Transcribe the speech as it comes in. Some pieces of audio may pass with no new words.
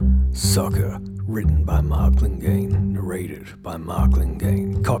Sucker, written by Mark Lingane, narrated by Mark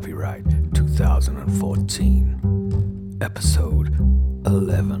Lingane, copyright 2014, episode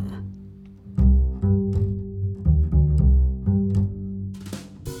 11.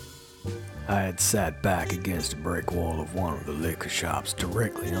 I had sat back against a brick wall of one of the liquor shops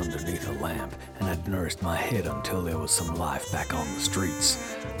directly underneath a lamp and had nursed my head until there was some life back on the streets.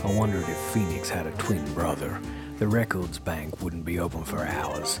 I wondered if Phoenix had a twin brother. The records bank wouldn't be open for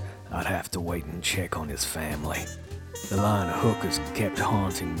hours. I'd have to wait and check on his family. The line of hookers kept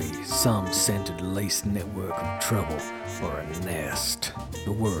haunting me, some scented a lace network of trouble or a nest.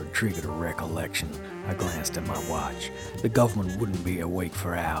 The word triggered a recollection. I glanced at my watch. The government wouldn't be awake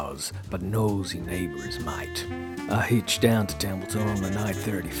for hours, but nosy neighbors might. I hitched down to Templeton on the night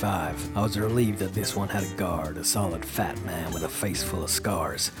 35. I was relieved that this one had a guard, a solid fat man with a face full of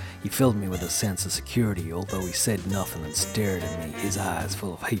scars. He filled me with a sense of security, although he said nothing and stared at me, his eyes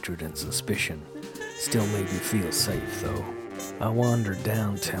full of hatred and suspicion. Still made me feel safe, though. I wandered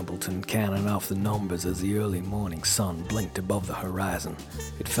down Templeton, counting off the numbers as the early morning sun blinked above the horizon.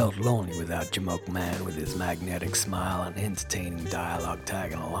 It felt lonely without Jamoke Man with his magnetic smile and entertaining dialogue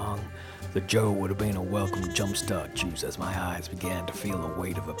tagging along. The Joe would have been a welcome jumpstart juice as my eyes began to feel the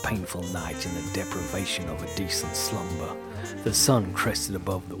weight of a painful night in the deprivation of a decent slumber. The sun crested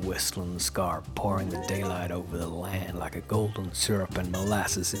above the westland scarp, pouring the daylight over the land like a golden syrup and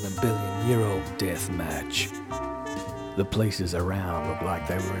molasses in a billion-year-old death match. The places around looked like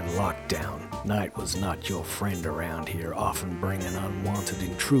they were in lockdown. Night was not your friend around here, often bringing unwanted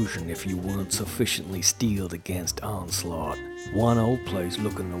intrusion if you weren't sufficiently steeled against onslaught. One old place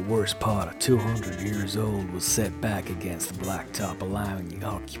looking the worst part of 200 years old was set back against the blacktop, allowing the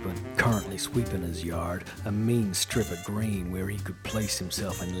occupant currently sweeping his yard a mean strip of green where he could place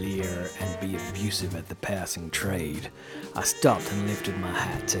himself in leer and be abusive at the passing trade. I stopped and lifted my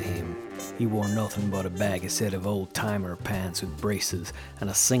hat to him. He wore nothing but a baggy set of old-timer pants with braces and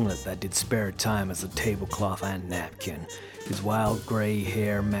a singlet that did spare time as a tablecloth and napkin. His wild gray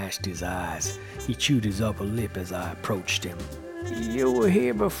hair matched his eyes. He chewed his upper lip as I approached him. "You were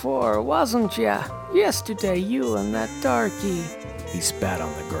here before, wasn't ya? Yesterday, you and that darky." He spat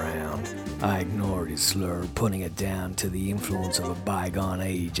on the ground. I ignored his slur, putting it down to the influence of a bygone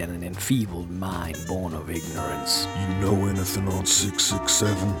age and an enfeebled mind born of ignorance. "You know anything on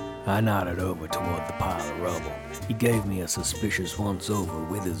 667? I nodded over toward the pile of rubble. He gave me a suspicious once-over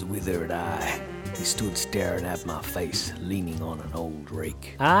with his withered eye. He stood staring at my face, leaning on an old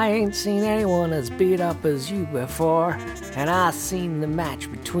rake. "I ain't seen anyone as beat up as you before, and I seen the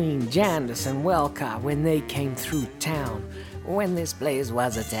match between Jandis and Welcott when they came through town, when this place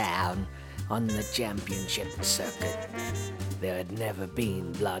was a town, on the championship circuit. There had never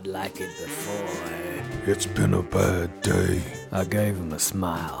been blood like it before." It's been a bad day. I gave him a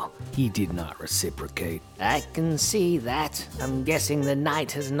smile. He did not reciprocate. "I can see that. I'm guessing the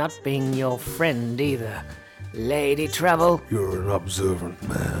night has not been your friend either. Lady Trouble, You're an observant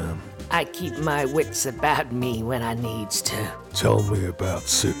man. I keep my wits about me when I needs to. Tell me about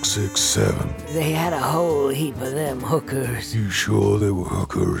 667. They had a whole heap of them hookers. You sure they were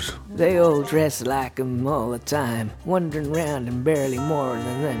hookers? They all dress like 'em all the time, wandering round in barely more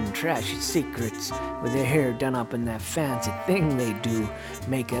than them trashy secrets, with their hair done up in that fancy thing they do,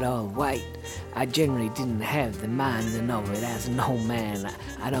 make it all white. I generally didn't have the minding of it as an old man.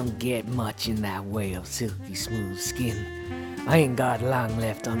 I don't get much in that way of silky smooth skin. I ain't got long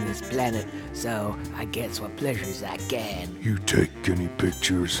left on this planet, so I guess what pleasures I can." You take any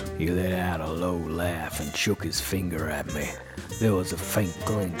pictures? He let out a low laugh and shook his finger at me. There was a faint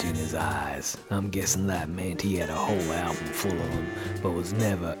glint in his eyes. I'm guessing that meant he had a whole album full of them, but was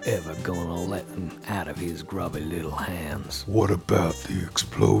never ever gonna let them out of his grubby little hands. What about the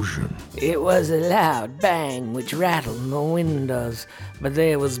explosion? It was a loud bang which rattled my windows, but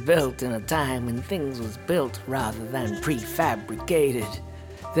they was built in a time when things was built rather than prefabricated.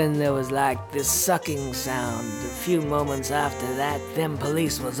 Then there was like this sucking sound. A few moments after that, them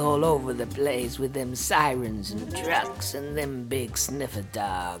police was all over the place with them sirens and trucks and them big sniffer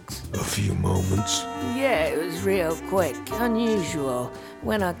dogs. A few moments? Yeah, it was real quick, unusual.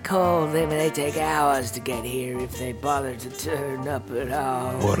 When I call them, they take hours to get here if they bother to turn up at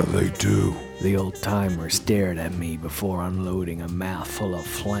all. What do they do? The old-timer stared at me before unloading a mouthful of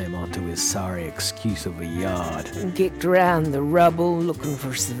phlegm onto his sorry excuse of a yard. Kicked around the rubble, looking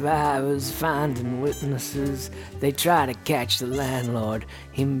for survivors, finding witnesses. They try to catch the landlord,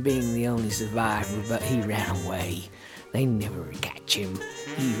 him being the only survivor, but he ran away. They never catch him.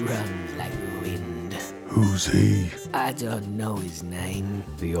 He runs like the wind. Who's he? I don't know his name.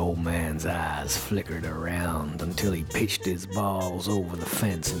 The old man's eyes flickered around until he pitched his balls over the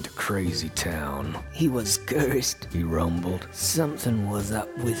fence into Crazy Town. He was cursed. He rumbled. Something was up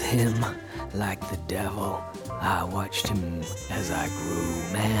with him, like the devil. I watched him as I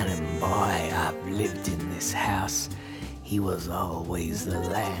grew. Man and boy, I've lived in this house. He was always the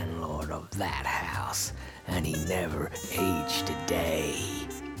landlord of that house, and he never aged a day.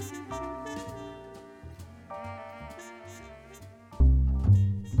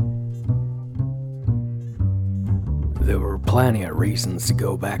 There were plenty of reasons to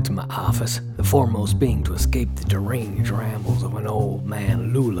go back to my office, the foremost being to escape the deranged rambles of an old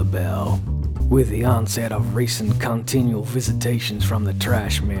man Lullabelle. With the onset of recent continual visitations from the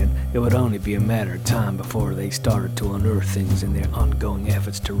trash men, it would only be a matter of time before they started to unearth things in their ongoing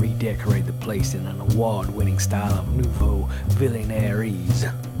efforts to redecorate the place in an award-winning style of nouveau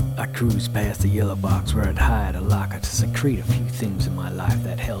villaineries. I cruised past the yellow box where I'd hired a locker to secrete a few things in my life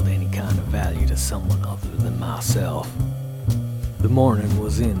that held any kind of value to someone other than myself. The morning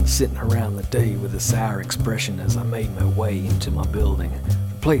was in, sitting around the day with a sour expression as I made my way into my building.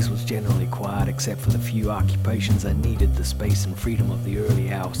 The place was generally quiet except for the few occupations that needed the space and freedom of the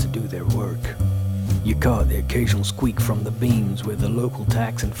early hours to do their work. You caught the occasional squeak from the beams where the local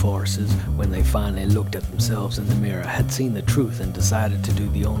tax enforcers, when they finally looked at themselves in the mirror, had seen the truth and decided to do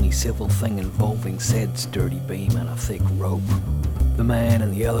the only civil thing involving said sturdy beam and a thick rope. The man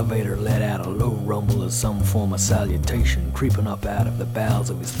in the elevator let out a low rumble as some form of salutation, creeping up out of the bowels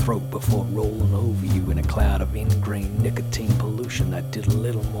of his throat before rolling over you in a cloud of ingrained nicotine pollution that did a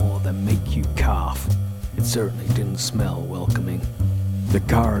little more than make you cough. It certainly didn't smell welcoming. The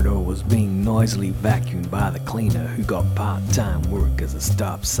corridor was being noisily vacuumed by the cleaner, who got part-time work as a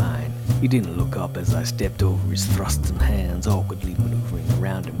stop sign. He didn't look up as I stepped over his thrusting hands, awkwardly maneuvering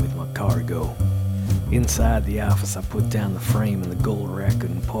around him with my cargo. Inside the office, I put down the frame and the gold record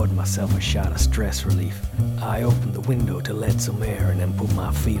and poured myself a shot of stress relief. I opened the window to let some air and then put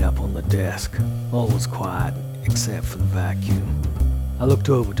my feet up on the desk. All was quiet, except for the vacuum. I looked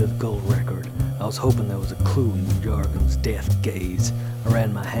over to the gold record. I was hoping there was a clue in Jorgen's death gaze. I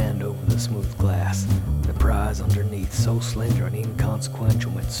ran my hand over the smooth glass. The prize underneath, so slender and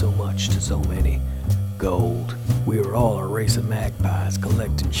inconsequential, meant so much to so many. Gold. We were all a race of magpies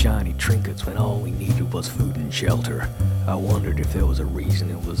collecting shiny trinkets when all we needed was food and shelter. I wondered if there was a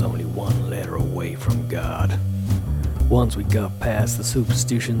reason it was only one letter away from God. Once we got past the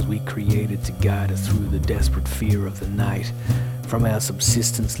superstitions we created to guide us through the desperate fear of the night, from our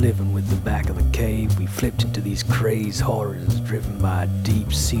subsistence living with the back of the cave, we flipped into these crazed horrors driven by a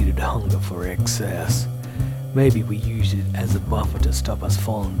deep-seated hunger for excess. Maybe we used it as a buffer to stop us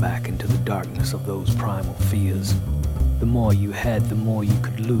falling back into the darkness of those primal fears. The more you had, the more you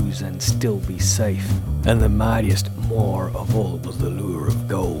could lose and still be safe. And the mightiest more of all was the lure of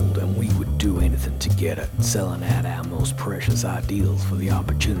gold, and we would do anything to get it, selling out our most precious ideals for the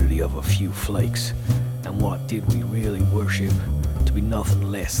opportunity of a few flakes. And what did we really worship? To be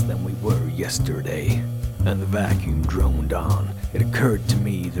nothing less than we were yesterday. And the vacuum droned on. It occurred to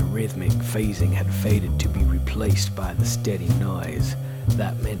me the rhythmic phasing had faded to be replaced by the steady noise.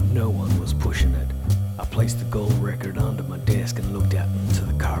 That meant no one was pushing it. I placed the gold record onto my desk and looked out into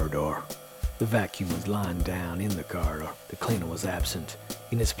the corridor. The vacuum was lying down in the corridor. The cleaner was absent.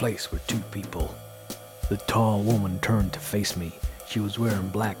 In his place were two people. The tall woman turned to face me. She was wearing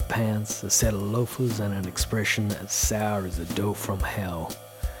black pants, a set of loafers, and an expression as sour as the dough from hell.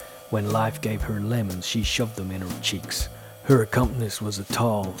 When life gave her lemons, she shoved them in her cheeks. Her accompanist was a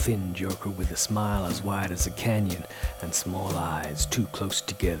tall, thin joker with a smile as wide as a canyon and small eyes too close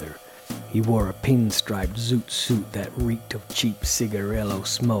together. He wore a pinstriped zoot suit that reeked of cheap cigarillo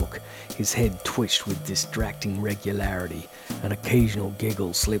smoke. His head twitched with distracting regularity. An occasional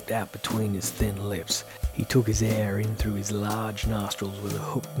giggle slipped out between his thin lips. He took his air in through his large nostrils with a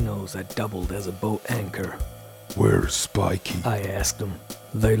hooked nose that doubled as a boat anchor. Where's Spiky? I asked him.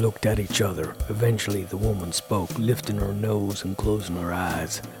 They looked at each other. Eventually the woman spoke, lifting her nose and closing her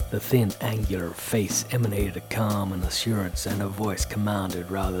eyes. The thin, angular face emanated a calm and assurance, and her voice commanded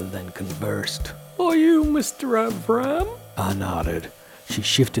rather than conversed. "Are you Mr. Avram?" I nodded. She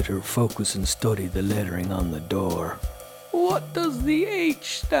shifted her focus and studied the lettering on the door. "What does the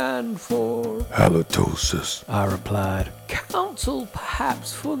H stand for?" Halitosis. I replied. "Counsel,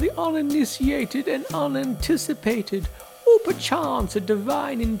 perhaps, for the uninitiated and unanticipated, or perchance a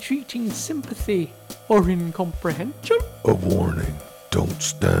divine entreating sympathy, or incomprehension?" A warning. Don't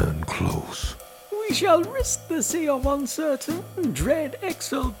stand close. We shall risk the sea of uncertain, dread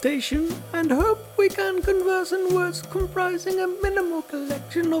exaltation, and hope we can converse in words comprising a minimal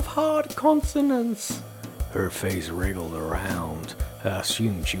collection of hard consonants. Her face wriggled around. I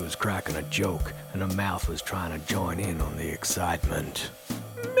assumed she was cracking a joke, and her mouth was trying to join in on the excitement.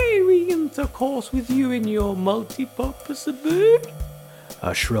 May we intercourse with you in your multi-purpose abode?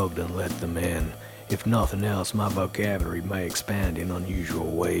 I shrugged and let them in. If nothing else, my vocabulary may expand in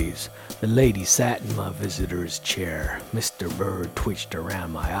unusual ways. The lady sat in my visitor's chair. Mr. Bird twitched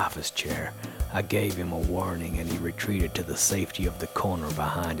around my office chair. I gave him a warning and he retreated to the safety of the corner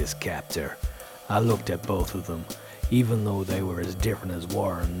behind his captor. I looked at both of them. Even though they were as different as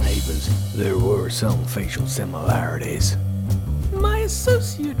Warren neighbors, there were some facial similarities. My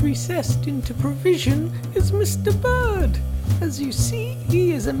associate recessed into provision is Mr. Bird. As you see,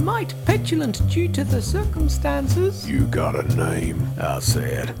 he is a mite petulant due to the circumstances. You got a name? I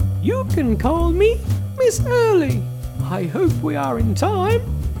said. You can call me Miss Early. I hope we are in time.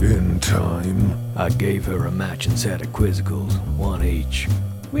 In time? I gave her a matching set of quizzicals, one each.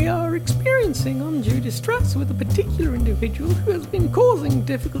 We are experiencing undue distress with a particular individual who has been causing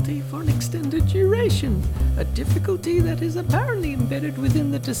difficulty for an extended duration, a difficulty that is apparently embedded within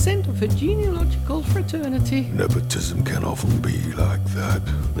the descent of a genealogical fraternity. Nepotism can often be like that.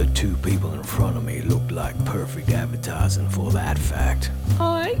 The two people in front of me looked like perfect advertising for that fact.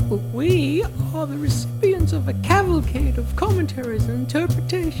 We are the recipients of a cavalcade of commentaries and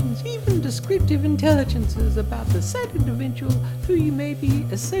interpretations, even descriptive intelligences about the said individual who you may be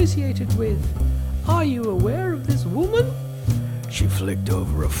associated with. Are you aware of this woman? She flicked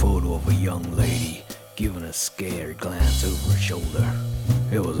over a photo of a young lady, giving a scared glance over her shoulder.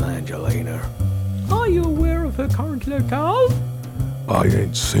 It was Angelina. Are you aware of her current locale? I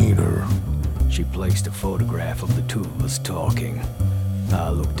ain't seen her. She placed a photograph of the two of us talking. I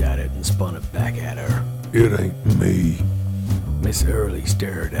looked at it and spun it back at her. It ain't me. Miss Early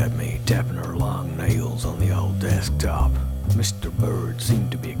stared at me, tapping her long nails on the old desktop. Mr. Bird seemed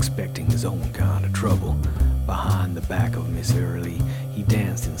to be expecting his own kind of trouble. Behind the back of Miss Early, he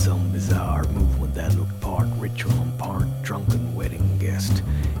danced in some bizarre movement that looked part ritual and part drunken wedding guest.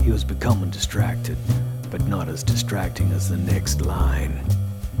 He was becoming distracted, but not as distracting as the next line.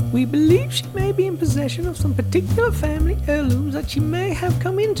 We believe she may be in possession of some particular family heirlooms that she may have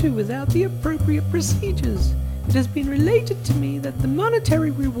come into without the appropriate procedures. It has been related to me that the monetary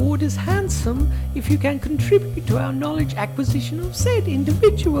reward is handsome if you can contribute to our knowledge acquisition of said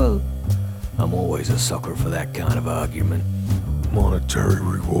individual. I'm always a sucker for that kind of argument. Monetary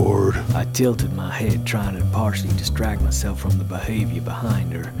reward? I tilted my head, trying to partially distract myself from the behavior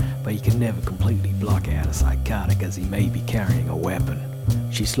behind her, but you can never completely block out a psychotic as he may be carrying a weapon.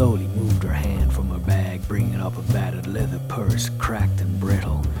 She slowly moved her hand from her bag, bringing up a battered leather purse, cracked and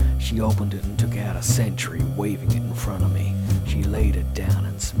brittle. She opened it and took out a century, waving it in front of me. She laid it down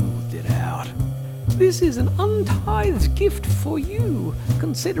and smoothed it out. This is an untithed gift for you.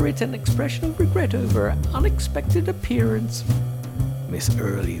 Consider it an expression of regret over an unexpected appearance. Miss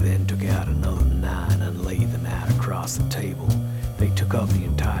Early then took out another 9 and laid them out across the table. They took up the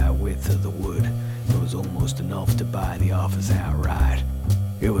entire width of the wood. It was almost enough to buy the office outright.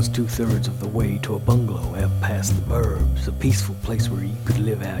 It was 2/3 of the way to a bungalow out past the burbs, a peaceful place where you could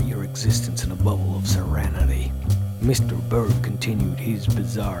live out your existence in a bubble of serenity. Mr. Bird continued his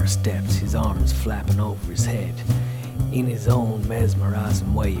bizarre steps, his arms flapping over his head. In his own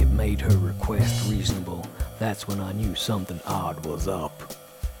mesmerizing way, it made her request reasonable. That's when I knew something odd was up.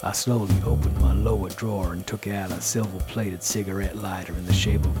 I slowly opened my lower drawer and took out a silver-plated cigarette lighter in the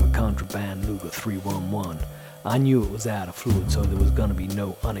shape of a contraband Luger 311. I knew it was out of fluid, so there was gonna be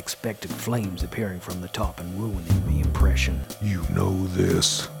no unexpected flames appearing from the top and ruining the impression. You know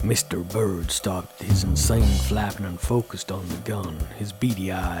this? Mr. Bird stopped his insane flapping and focused on the gun. His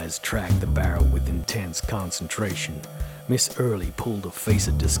beady eyes tracked the barrel with intense concentration. Miss Early pulled a face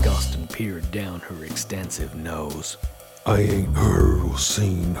of disgust and peered down her extensive nose. I ain't heard or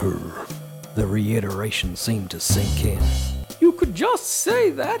seen her. The reiteration seemed to sink in. You could just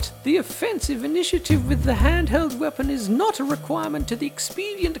say that the offensive initiative with the handheld weapon is not a requirement to the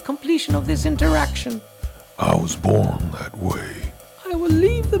expedient completion of this interaction. I was born that way. I will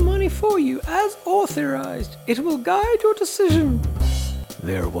leave the money for you as authorized. It will guide your decision.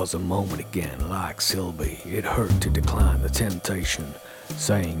 There was a moment again, like Sylvie. It hurt to decline the temptation.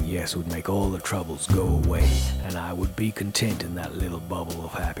 Saying yes would make all the troubles go away, and I would be content in that little bubble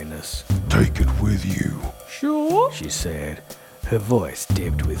of happiness. Take it with you. Sure? She said, her voice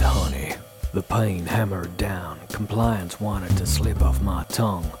dipped with honey. The pain hammered down. Compliance wanted to slip off my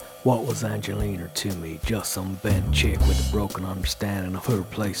tongue. What was Angelina to me? Just some bent chick with a broken understanding of her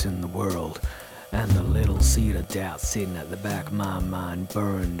place in the world. And the little seed of doubt sitting at the back of my mind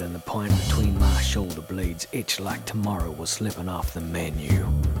burned, and the point between my shoulder blades itched like tomorrow was slipping off the menu.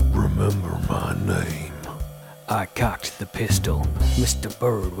 Remember my name. I cocked the pistol. Mr.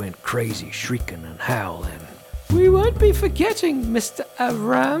 Bird went crazy, shrieking and howling. We won't be forgetting, Mr.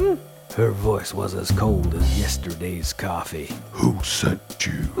 Avram. Her voice was as cold as yesterday's coffee. Who sent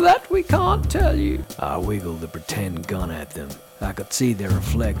you? That we can't tell you. I wiggled the pretend gun at them. I could see their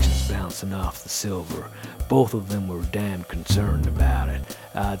reflections bouncing off the silver. Both of them were damn concerned about it.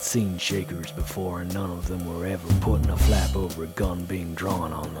 I'd seen Shakers before, and none of them were ever putting a flap over a gun being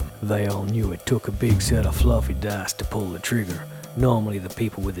drawn on them. They all knew it took a big set of fluffy dice to pull the trigger. Normally the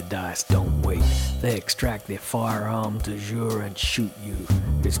people with the dice don't wait. They extract their firearm du jour and shoot you.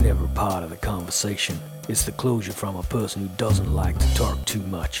 It's never part of the conversation. It's the closure from a person who doesn't like to talk too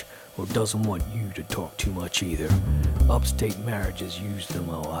much, or doesn't want you to talk too much either. Upstate marriages use them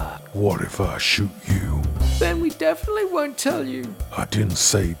a lot. What if I shoot you? Then we definitely won't tell you. I didn't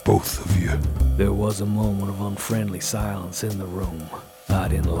say both of you. There was a moment of unfriendly silence in the room. I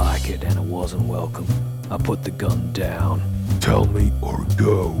didn't like it, and it wasn't welcome. I put the gun down. Tell me or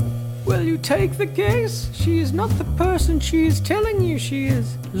go. Will you take the case? She is not the person she is telling you she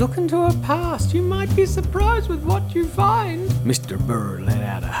is. Look into her past. You might be surprised with what you find. Mr. Bird let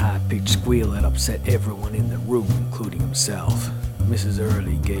out a high-pitched squeal that upset everyone in the room, including himself. Mrs.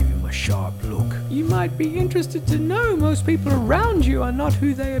 Early gave him a sharp look. You might be interested to know most people around you are not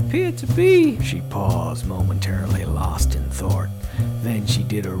who they appear to be. She paused, momentarily lost in thought. Then she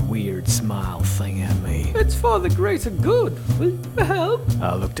did her weird smile thing at me. It's for the greater good. Will you help?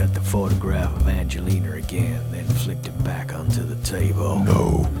 I looked at the photograph of Angelina again, then flicked it back onto the table.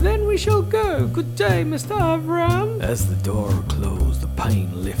 No. Then we shall go. Good day, Mr. Avram. As the door closed, the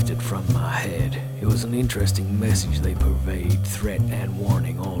pain lifted from my head. It was an interesting message they purveyed, threat and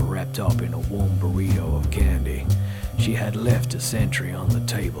warning, all wrapped up in a warm burrito of candy. She had left a sentry on the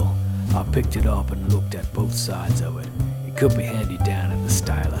table. I picked it up and looked at both sides of it. It could be handy down in the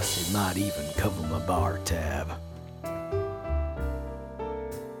stylus. It might even cover my bar tab.